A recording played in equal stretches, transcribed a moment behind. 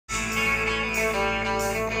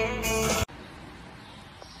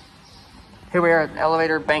Here we are at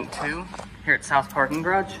elevator bank 2, here at South Parking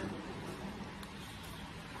Garage.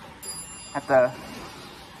 At the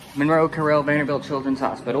Monroe, Carell, Vanderbilt Children's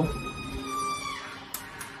Hospital.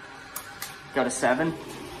 Go to 7.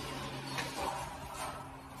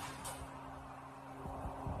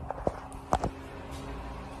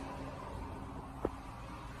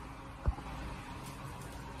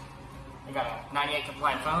 We got a 98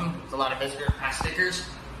 compliant phone with a lot of visitor pass stickers.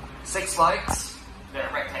 6 lights. They're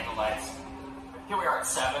rectangle lights. Here we are at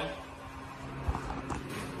 7.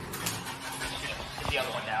 Get the other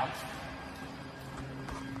one down.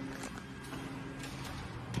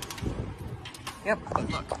 Yep, but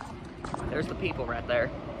look, there's the people right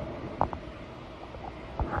there.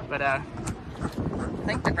 But I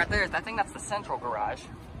think that right there, I think that's the central garage.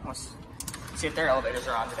 Let's see if their elevators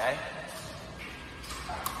are on today.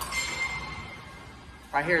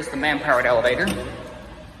 Right here is the man-powered elevator.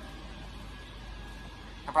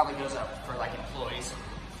 It probably goes up for like employees.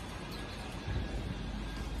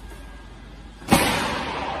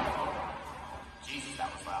 Jesus, that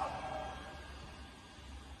was loud.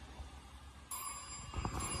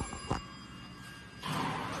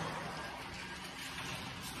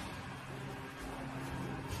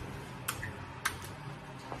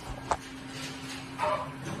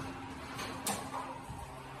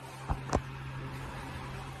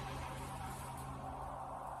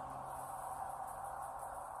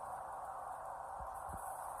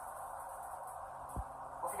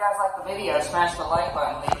 If you guys like the video, smash the like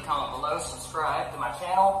button, leave a comment below, subscribe to my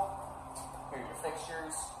channel. Here are your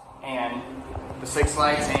fixtures and the 6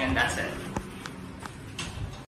 lights, and that's it.